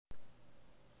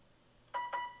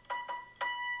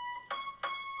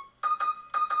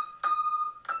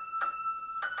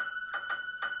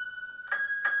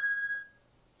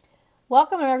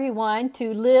Welcome, everyone,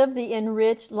 to Live the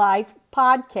Enriched Life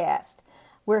podcast.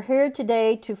 We're here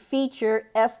today to feature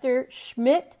Esther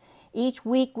Schmidt. Each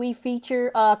week we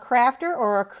feature a crafter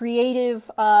or a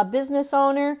creative business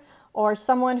owner or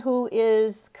someone who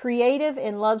is creative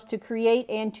and loves to create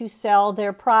and to sell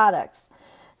their products.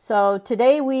 So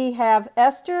today we have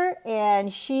Esther,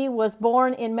 and she was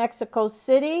born in Mexico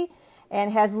City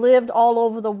and has lived all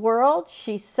over the world.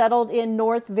 She settled in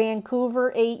North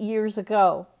Vancouver 8 years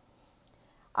ago.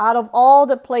 Out of all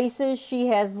the places she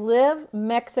has lived,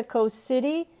 Mexico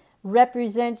City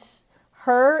represents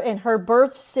her and her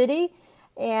birth city,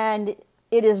 and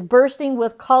it is bursting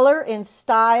with color and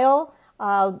style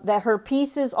that her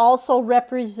pieces also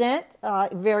represent,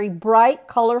 very bright,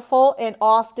 colorful, and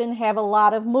often have a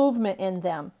lot of movement in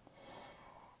them.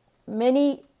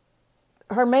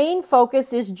 Her main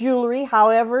focus is jewelry.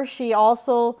 However, she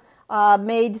also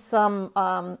made some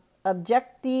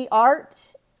objecti art,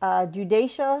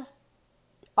 Judaisha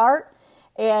art,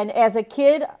 and as a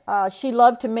kid she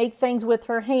loved to make things with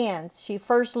her hands. She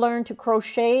first learned to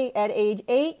crochet at age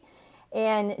 8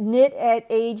 and knit at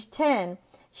age 10.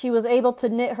 She was able to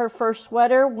knit her first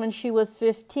sweater when she was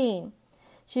 15.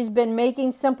 She's been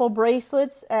making simple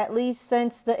bracelets at least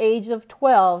since the age of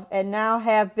 12 and now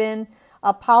have been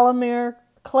a polymer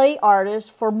clay artist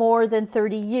for more than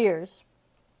 30 years.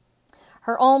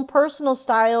 Her own personal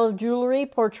style of jewelry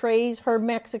portrays her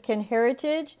Mexican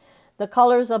heritage. The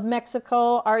colors of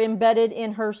Mexico are embedded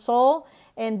in her soul,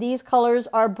 and these colors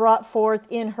are brought forth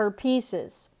in her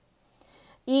pieces.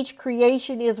 Each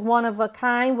creation is one of a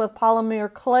kind with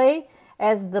polymer clay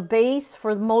as the base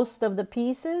for most of the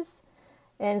pieces,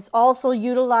 and it's also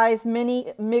utilized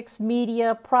many mixed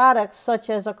media products such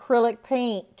as acrylic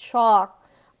paint, chalk,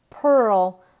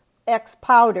 pearl, X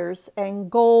powders,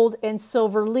 and gold and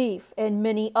silver leaf, and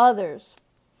many others.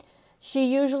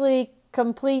 She usually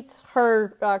completes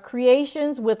her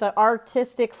creations with an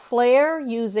artistic flair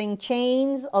using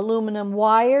chains, aluminum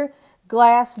wire,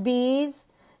 glass beads,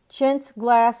 chintz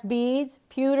glass beads,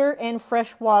 pewter, and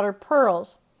freshwater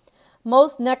pearls.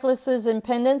 Most necklaces and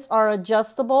pendants are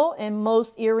adjustable, and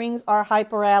most earrings are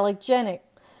hyperallergenic.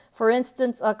 For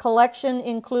instance, a collection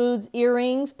includes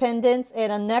earrings, pendants,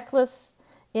 and a necklace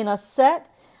in a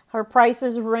set. Her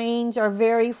prices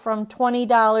vary from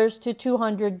 $20 to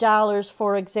 $200,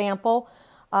 for example.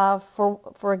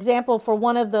 For example, for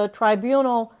one of the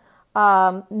tribunal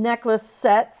necklace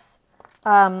sets,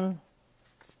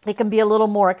 it can be a little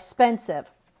more expensive.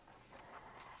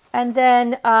 And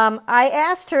then I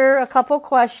asked her a couple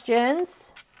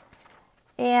questions,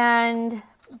 and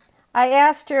I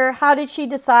asked her, how did she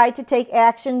decide to take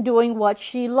action doing what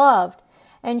she loved?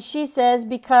 And she says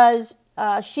because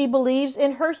she believes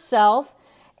in herself,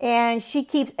 and she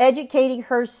keeps educating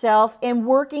herself and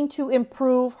working to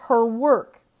improve her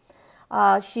work.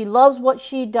 She loves what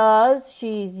she does.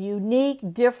 She's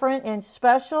unique, different, and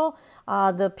special.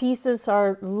 The pieces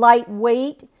are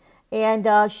lightweight,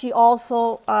 and she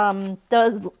also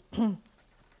does,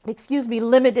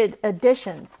 limited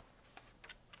editions.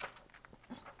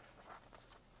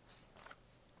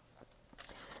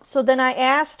 So then I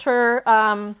asked her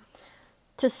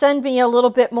to send me a little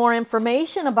bit more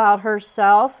information about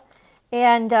herself,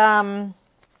 and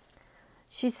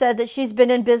she said that she's been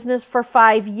in business for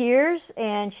 5 years,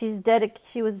 and she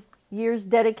was years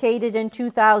dedicated in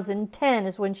 2010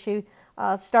 is when she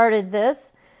started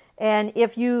this. And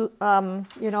if you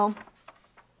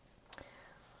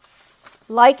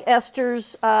like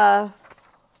Esther's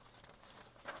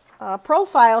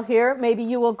profile here, maybe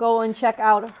you will go and check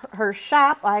out her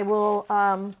shop. I will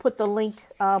put the link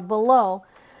below.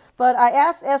 But I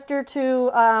asked Esther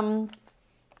to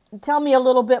tell me a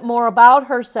little bit more about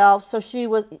herself, so she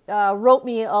wrote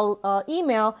me an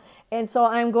email, and so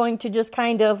I'm going to just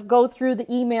kind of go through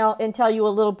the email and tell you a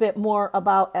little bit more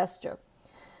about Esther.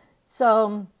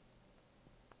 So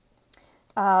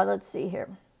let's see here.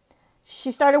 She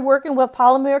started working with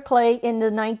polymer clay in the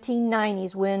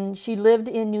 1990s when she lived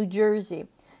in New Jersey.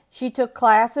 She took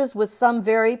classes with some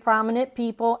very prominent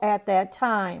people at that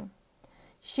time.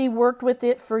 She worked with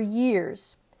it for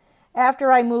years.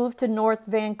 After I moved to North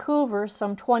Vancouver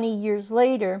some 20 years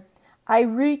later, I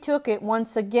retook it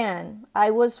once again. I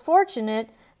was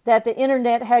fortunate that the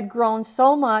internet had grown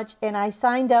so much, and I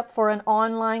signed up for an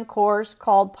online course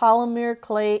called Polymer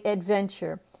Clay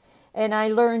Adventure. And I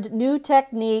learned new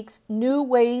techniques, new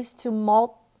ways to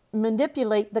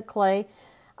manipulate the clay.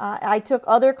 I took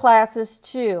other classes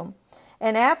too.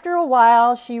 And after a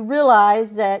while, she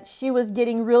realized that she was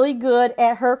getting really good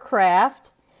at her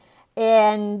craft,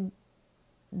 and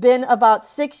been about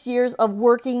 6 years of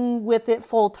working with it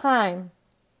full time.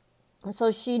 And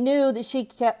so she knew that she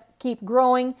keep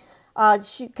growing.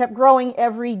 She kept growing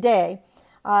every day.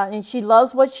 And she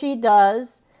loves what she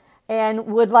does and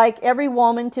would like every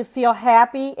woman to feel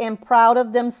happy and proud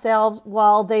of themselves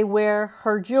while they wear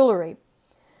her jewelry.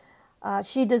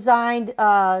 She designed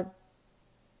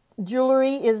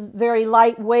jewelry is very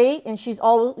lightweight, and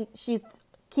she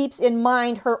keeps in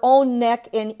mind her own neck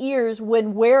and ears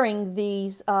when wearing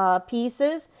these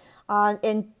pieces,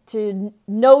 and to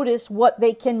notice what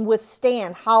they can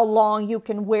withstand, how long you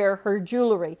can wear her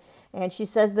jewelry. And she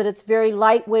says that it's very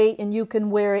lightweight and you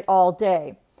can wear it all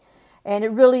day. And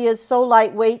it really is so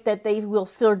lightweight that they will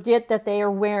forget that they are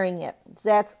wearing it.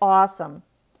 That's awesome.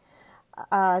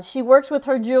 She works with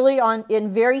her jewelry in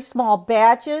very small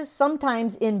batches,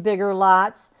 sometimes in bigger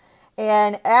lots.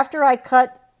 And after I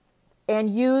cut and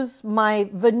use my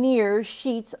veneer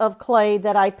sheets of clay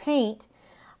that I paint,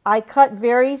 I cut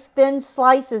very thin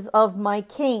slices of my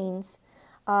canes,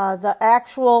 the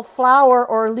actual flower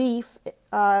or leaf,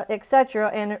 etc.,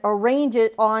 and arrange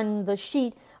it on the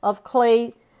sheet of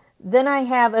clay. Then I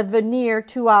have a veneer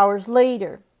 2 hours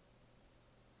later.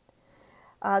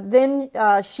 Then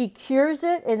she cures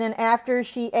it, and then after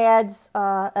she adds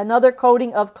another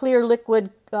coating of clear liquid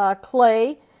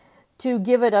clay to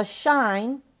give it a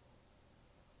shine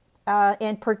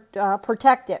and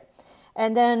protect it.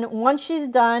 And then once she's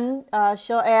done,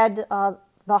 she'll add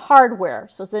the hardware.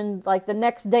 So then like the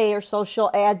next day or so, she'll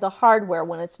add the hardware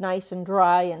when it's nice and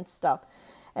dry and stuff.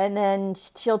 And then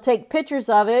she'll take pictures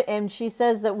of it, and she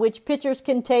says that which pictures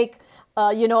can take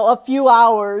a few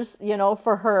hours,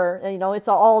 for her. It's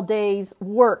all day's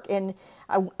work. And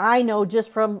I know just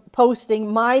from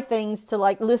posting my things to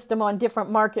like list them on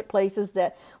different marketplaces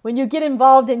that when you get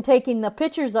involved in taking the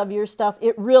pictures of your stuff,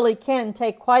 it really can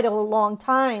take quite a long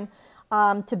time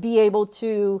to be able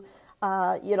to,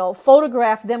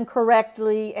 photograph them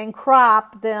correctly and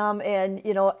crop them and,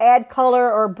 add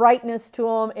color or brightness to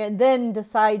them and then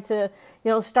decide to,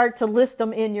 start to list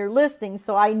them in your listing.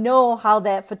 So I know how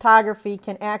that photography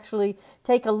can actually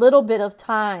take a little bit of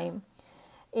time.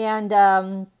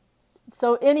 And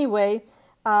so anyway,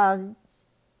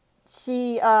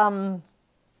 she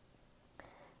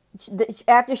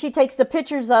after she takes the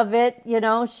pictures of it,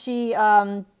 she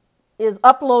is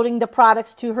uploading the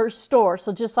products to her store.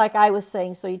 So just like I was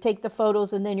saying, so you take the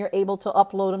photos and then you're able to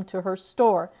upload them to her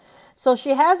store. So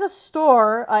she has a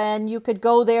store, and you could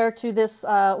go there to this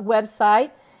website.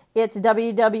 It's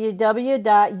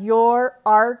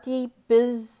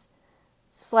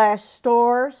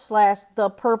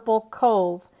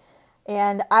www.yourartybiz/store/thepurplecove.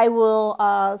 And I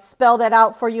will spell that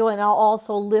out for you, and I'll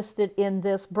also list it in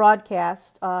this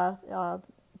broadcast.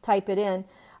 Type it in.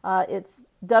 It's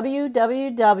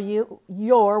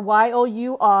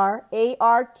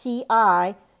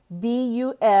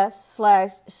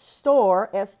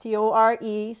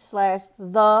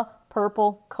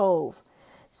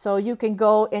So you can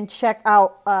go and check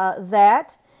out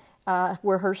that,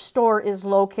 where her store is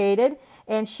located.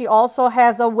 And she also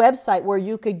has a website where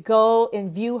you could go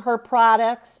and view her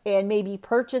products and maybe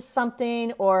purchase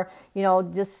something, or,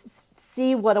 just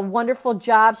see what a wonderful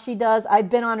job she does. I've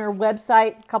been on her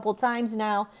website a couple times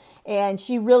now, and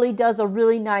she really does a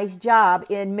really nice job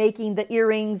in making the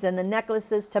earrings and the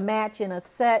necklaces to match in a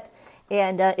set.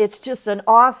 And it's just an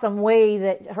awesome way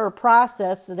that her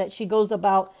process that she goes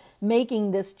about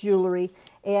making this jewelry.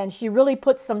 And she really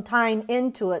puts some time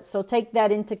into it. So take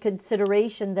that into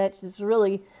consideration, that it's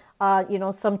really,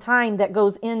 some time that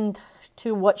goes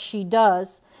into what she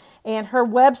does. And her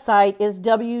website is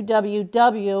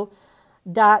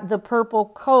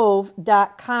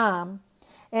www.thepurplecove.com.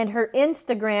 And her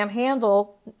Instagram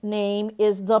handle name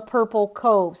is The Purple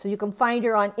Cove. So you can find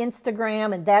her on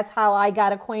Instagram, and that's how I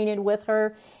got acquainted with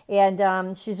her.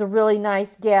 And she's a really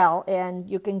nice gal, and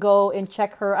you can go and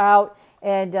check her out.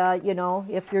 And,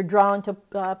 if you're drawn to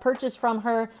purchase from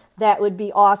her, that would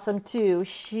be awesome too.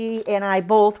 She and I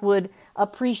both would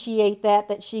appreciate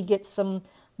that she gets some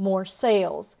more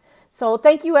sales. So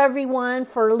thank you, everyone,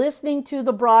 for listening to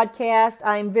the broadcast.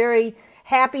 I'm very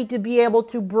happy to be able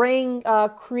to bring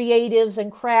creatives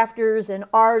and crafters and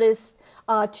artists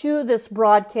to this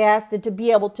broadcast, and to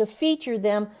be able to feature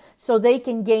them so they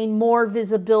can gain more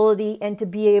visibility and to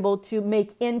be able to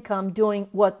make income doing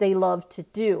what they love to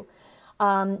do.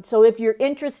 So if you're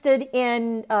interested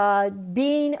in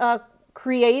being a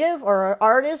creative or an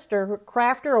artist or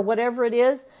crafter or whatever it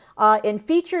is, and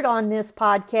featured on this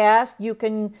podcast, you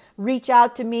can reach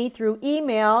out to me through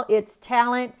email. It's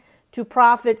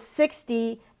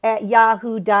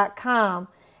talenttoprofit60@yahoo.com.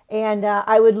 And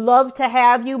I would love to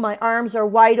have you. My arms are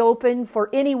wide open for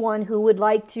anyone who would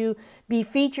like to be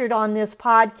featured on this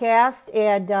podcast.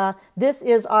 And this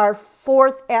is our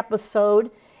 4th episode.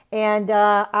 And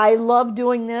I love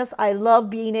doing this. I love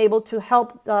being able to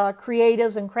help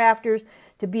creatives and crafters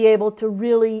to be able to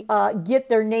really get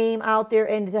their name out there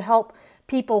and to help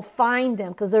people find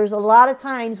them, because there's a lot of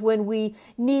times when we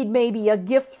need maybe a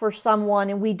gift for someone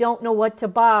and we don't know what to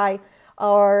buy,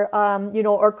 or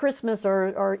or Christmas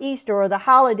or Easter or the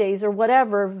holidays or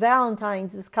whatever.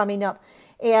 Valentine's is coming up,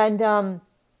 and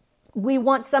we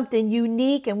want something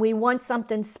unique and we want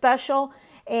something special.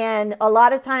 And a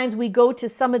lot of times we go to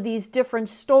some of these different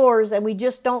stores and we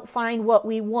just don't find what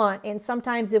we want. And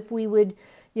sometimes if we would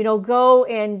go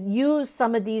and use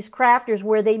some of these crafters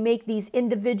where they make these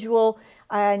individual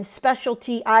and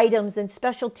specialty items and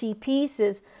specialty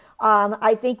pieces,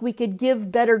 I think we could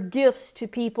give better gifts to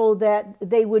people that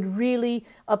they would really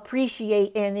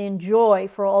appreciate and enjoy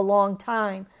for a long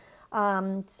time.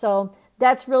 So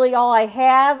that's really all I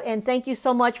have, and thank you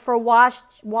so much for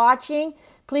watching.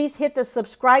 Please hit the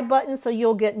subscribe button so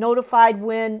you'll get notified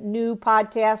when new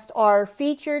podcasts are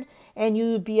featured, and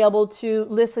you'll be able to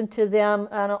listen to them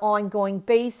on an ongoing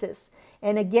basis.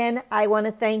 And again, I want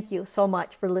to thank you so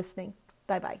much for listening.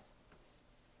 Bye-bye.